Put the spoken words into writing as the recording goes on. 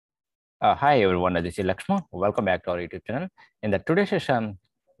Hi everyone, this is Lakshman. Welcome back to our YouTube channel. In the today's session,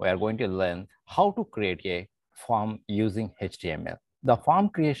 we are going to learn how to create a form using HTML. The form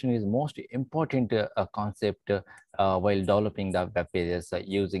creation is most important concept while developing the web pages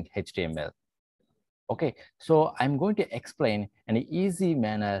using HTML. Okay, so I'm going to explain in an easy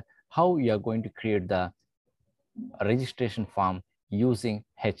manner how you are going to create the registration form using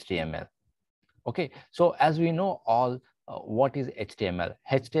HTML. Okay, so as we know all, what is HTML?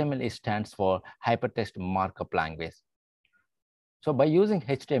 HTML stands for Hypertext Markup Language. So by using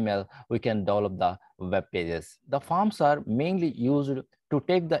HTML, we can develop the web pages. The forms are mainly used to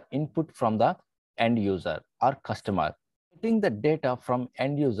take the input from the end user or customer. Getting the data from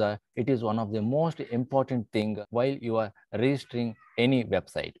end user, it is one of the most important thing while you are registering any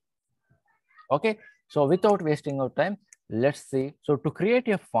website. Okay, so without wasting our time, let's see. So to create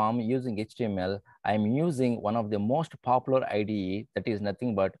a form using HTML, I'm using one of the most popular IDE, that is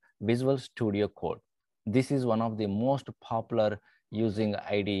nothing but Visual Studio Code. This is one of the most popular using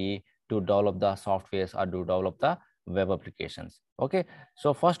IDE to develop the softwares or to develop the web applications. Okay,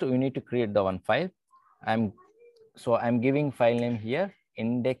 so first we need to create the one file. I'm giving file name here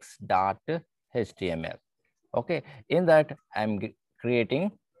index.html. Okay, in that I'm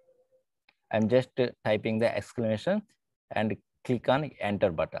just typing the exclamation and click on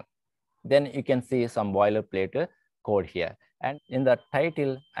enter button. Then you can see some boilerplate code here. And in the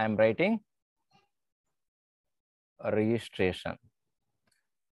title, I'm writing registration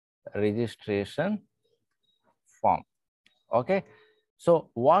form. Okay. So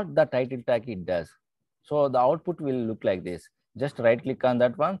what the title tag it does. So the output will look like this. Just right click on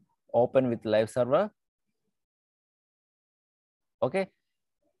that one, open with live server. Okay.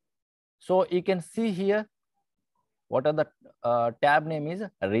 So you can see here what are the tab name is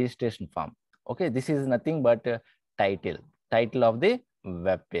registration form. Okay, this is nothing but title of the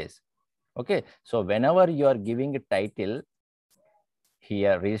web page. Okay, so whenever you are giving a title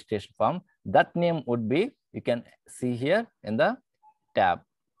here, registration form, that name would be, you can see here in the tab.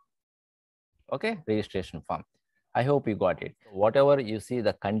 Okay, registration form. I hope you got it. Whatever you see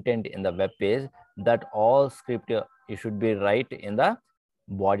the content in the web page, that all script you should be write in the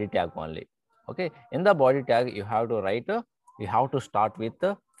body tag only. Okay, in the body tag you have to write you have to start with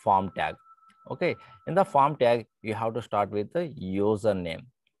the form tag. Okay, in the form tag you have to start with the username.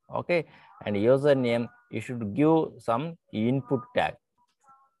 Okay, and username you should give some input tag,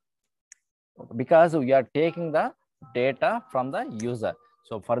 because we are taking the data from the user.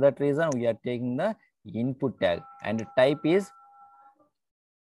 So for that reason we are taking the input tag, and type is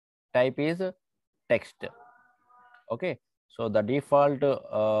text. Okay, so the default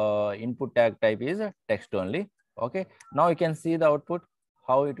input tag type is text only. Okay, now you can see the output,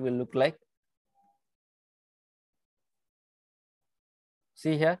 how it will look like.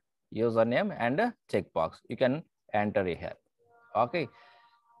 See here, username and checkbox, you can enter here. Okay,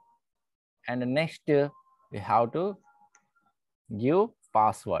 and next we have to give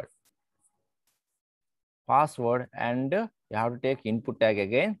password, and you have to take input tag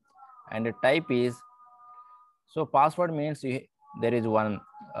again, and the type is, so password means there is one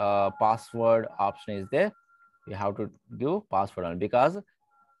password option is there. You have to give password only, because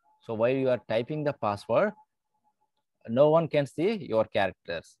so while you are typing the password, no one can see your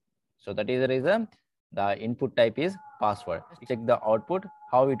characters. So that is the reason the input type is password. Check the output,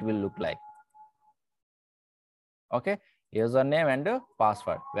 how it will look like. Okay, username and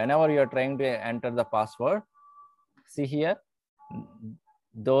password. Whenever you are trying to enter the password, see here,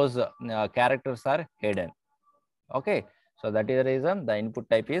 those characters are hidden. Okay, so that is the reason the input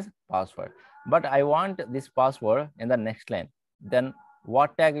type is password. But I want this password in the next line. Then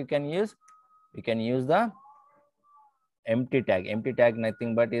what tag you can use? You can use the empty tag. Empty tag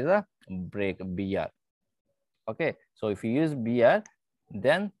nothing but is a break, BR. Okay, so if you use BR,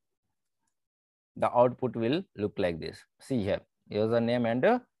 then the output will look like this. See here, username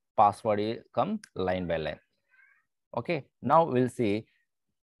and password come line by line. Okay, now we'll see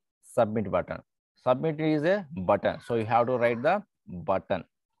submit button. Submit is a button, so you have to write the button.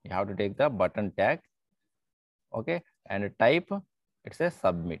 You have to take the button tag. Okay, and type, it says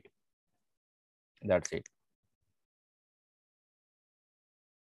submit. That's it.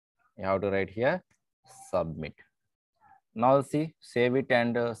 You have to write here submit. Now see, save it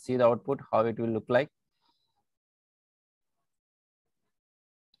and see the output, how it will look like.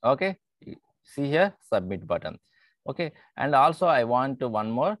 Okay, see here, submit button. Okay, and also I want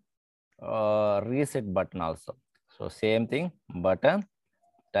one more reset button also. So same thing, button,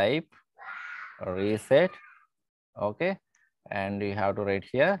 type, reset. Okay, and you have to write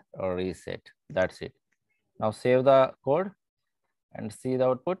here reset. That's it. Now save the code and see the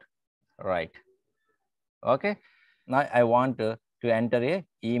output. right. Okay. Now I want to enter a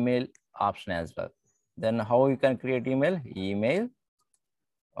email option as well. Then how you can create email,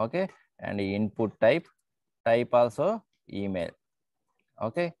 okay, and input type also email,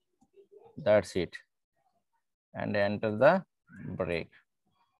 okay, that's it, and enter the break.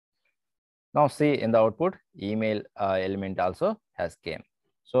 Now see in the output email element also has came.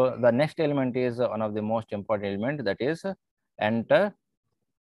 So the next element is one of the most important element, that is enter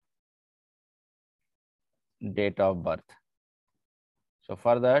date of birth. So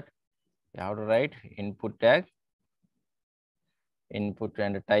for that you have to write input tag, input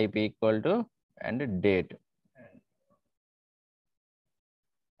and type equal to and date,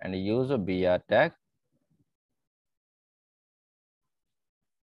 and use a br tag.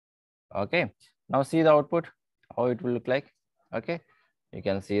 Okay, now see the output, how it will look like. Okay, you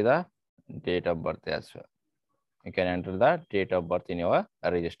can see the date of birth as well. You can enter the date of birth in your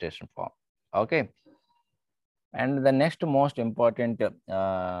registration form. Okay, and the next most important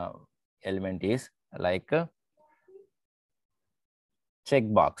element is like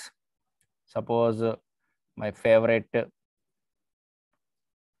checkbox. Suppose my favorite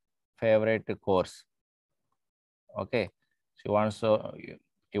course. Okay, so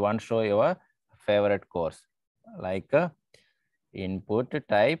you want to show your favorite course, like input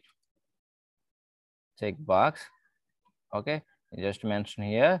type checkbox. Okay, just mention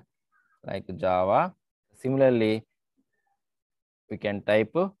here like Java. Similarly, we can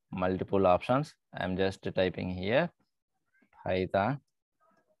type multiple options. I'm just typing here Python,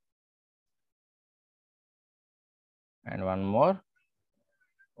 and one more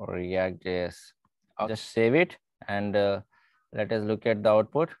React.js. I'll just save it, and let us look at the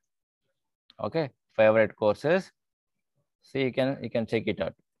output. Okay, favorite courses. See, you can check it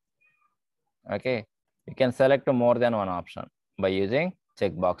out. Okay, you can select more than one option by using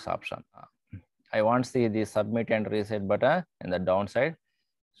checkbox option. I want to see the submit and reset button in the downside.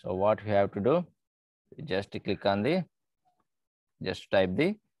 So what you have to do, just click on the, just type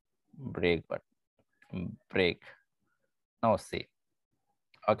the break button, break. Now see.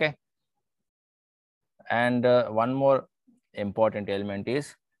 Okay, and one more important element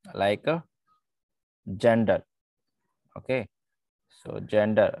is like gender. Okay, so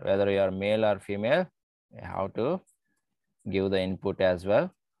gender, whether you are male or female, you have to give the input as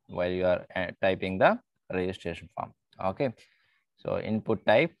well while you are typing the registration form. Okay, so input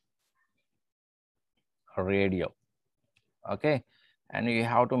type radio. Okay, and you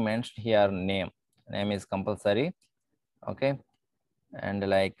have to mention here name is compulsory. Okay, and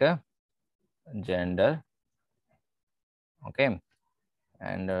like gender. Okay,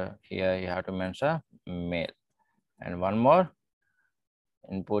 and here you have to mention male, and one more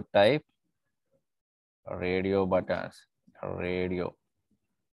input type radio buttons, radio.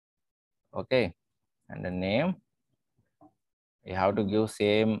 Okay, and the name you have to give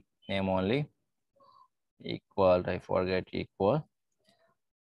same name only, equal, I forget, equal.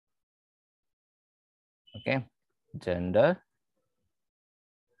 Okay, gender,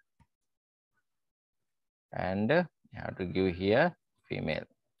 and you have to give here female.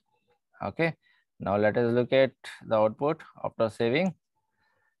 Okay, now let us look at the output after saving.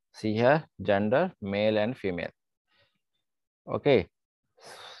 See here, gender, male and female. Okay,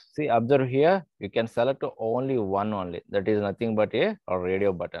 see, observe here, you can select only one only, that is nothing but a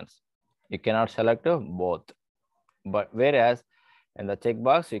radio buttons. You cannot select both, but whereas in the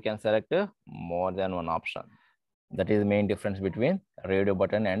checkbox you can select more than one option. That is the main difference between radio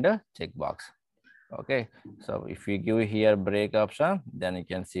button and a checkbox. Okay, so if you give here break option, then you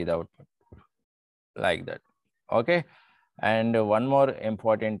can see the output like that. Okay, and one more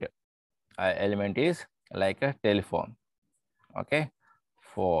important element is like a telephone. Okay,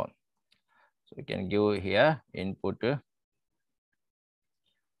 phone. So you can give here input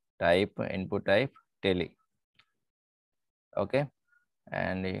type tele. Okay,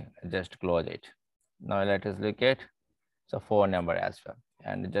 and just close it. Now let us look at the phone number as well,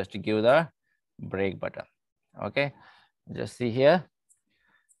 and just give the break button. Okay, just see here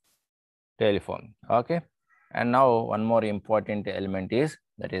telephone. Okay, and now one more important element is,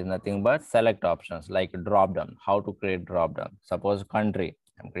 that is nothing but select options like drop down. How to create drop down? Suppose country,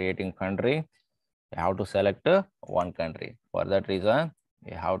 I'm creating country, you have to select one country. For that reason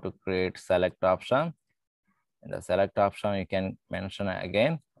you have to create select option. In the select option you can mention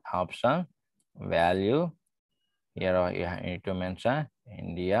again option value. Here you need to mention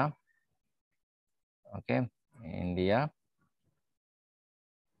India. Okay, India,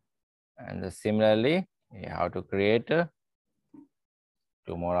 and similarly you have to create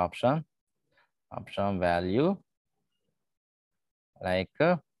two more option value like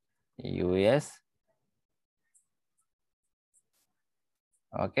US.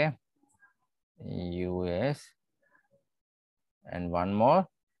 Okay, US, and one more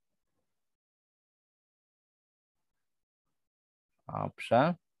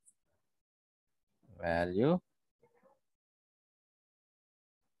option, value,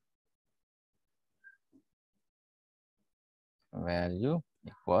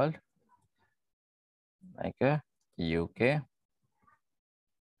 equal like a UK.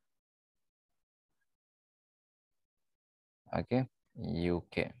 Okay,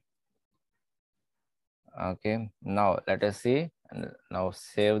 UK. Okay, now let us see, and now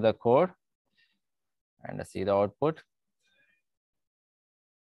save the code and see the output.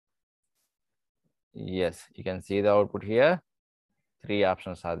 Yes, you can see the output here. 3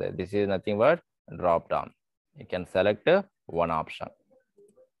 options are there. This is nothing but drop down. You can select one option.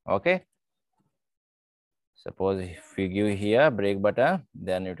 Okay, suppose if we give here break button,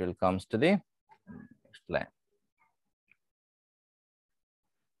 then it will comes to the next line.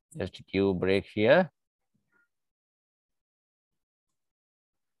 Just give break here.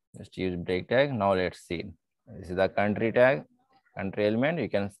 Just use break tag. Now let's see. This is the country tag, country element. You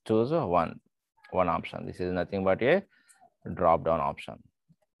can choose one option. This is nothing but a drop down option.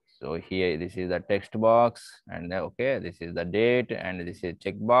 So here, this is the text box, and okay, this is the date, and this is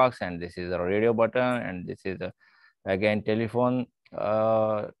checkbox, and this is the radio button, and this is the again telephone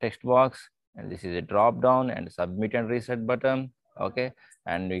text box, and this is a drop down and submit and reset button. Okay,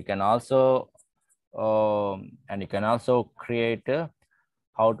 and you can also create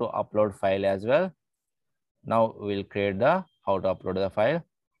how to upload file as well. Now we'll create the how to upload the file.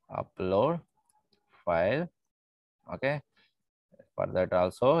 Upload file. Okay, for that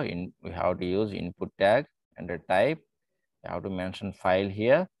also we have to use input tag and the type. You have to mention file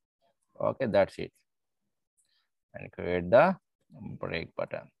here. Okay, that's it, and create the break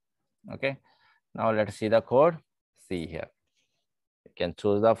button. Okay, now let's see the code. See here, you can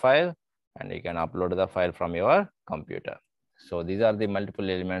choose the file and you can upload the file from your computer. So these are the multiple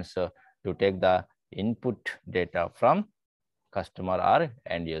elements to take the input data from customer or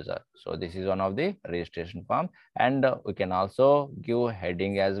end user. So this is one of the registration form, and we can also give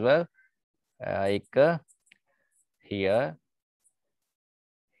heading as well, like here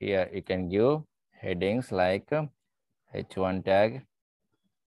you can give headings like H1 tag.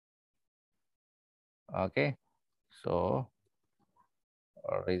 Okay, so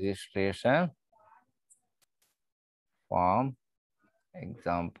registration form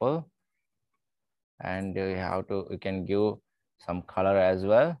example, and you can give some color as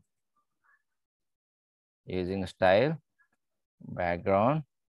well using style, background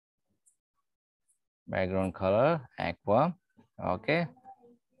color aqua. Okay,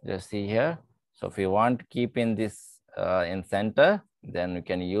 just see here. So if you want to keep in this in center, then you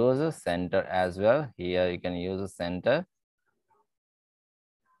can use a center as well. Here you can use a center.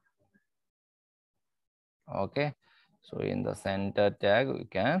 Okay, so in the center tag we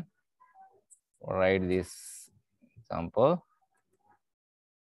can write this example.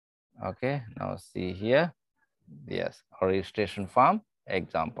 Okay, now see here. Yes, registration form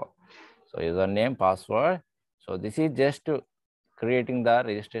example. So username, password. So this is just creating the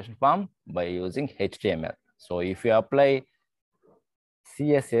registration form by using HTML. So if you apply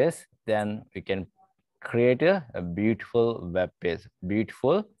CSS, then we can create a beautiful web page,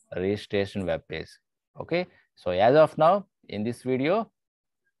 beautiful registration web page. Okay, so as of now in this video,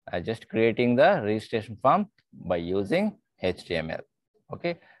 I just creating the registration form by using HTML.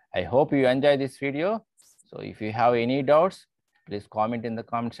 Okay, I hope you enjoy this video. So if you have any doubts, please comment in the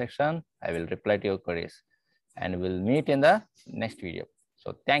comment section. I will reply to your queries, and we'll meet in the next video.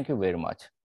 So thank you very much.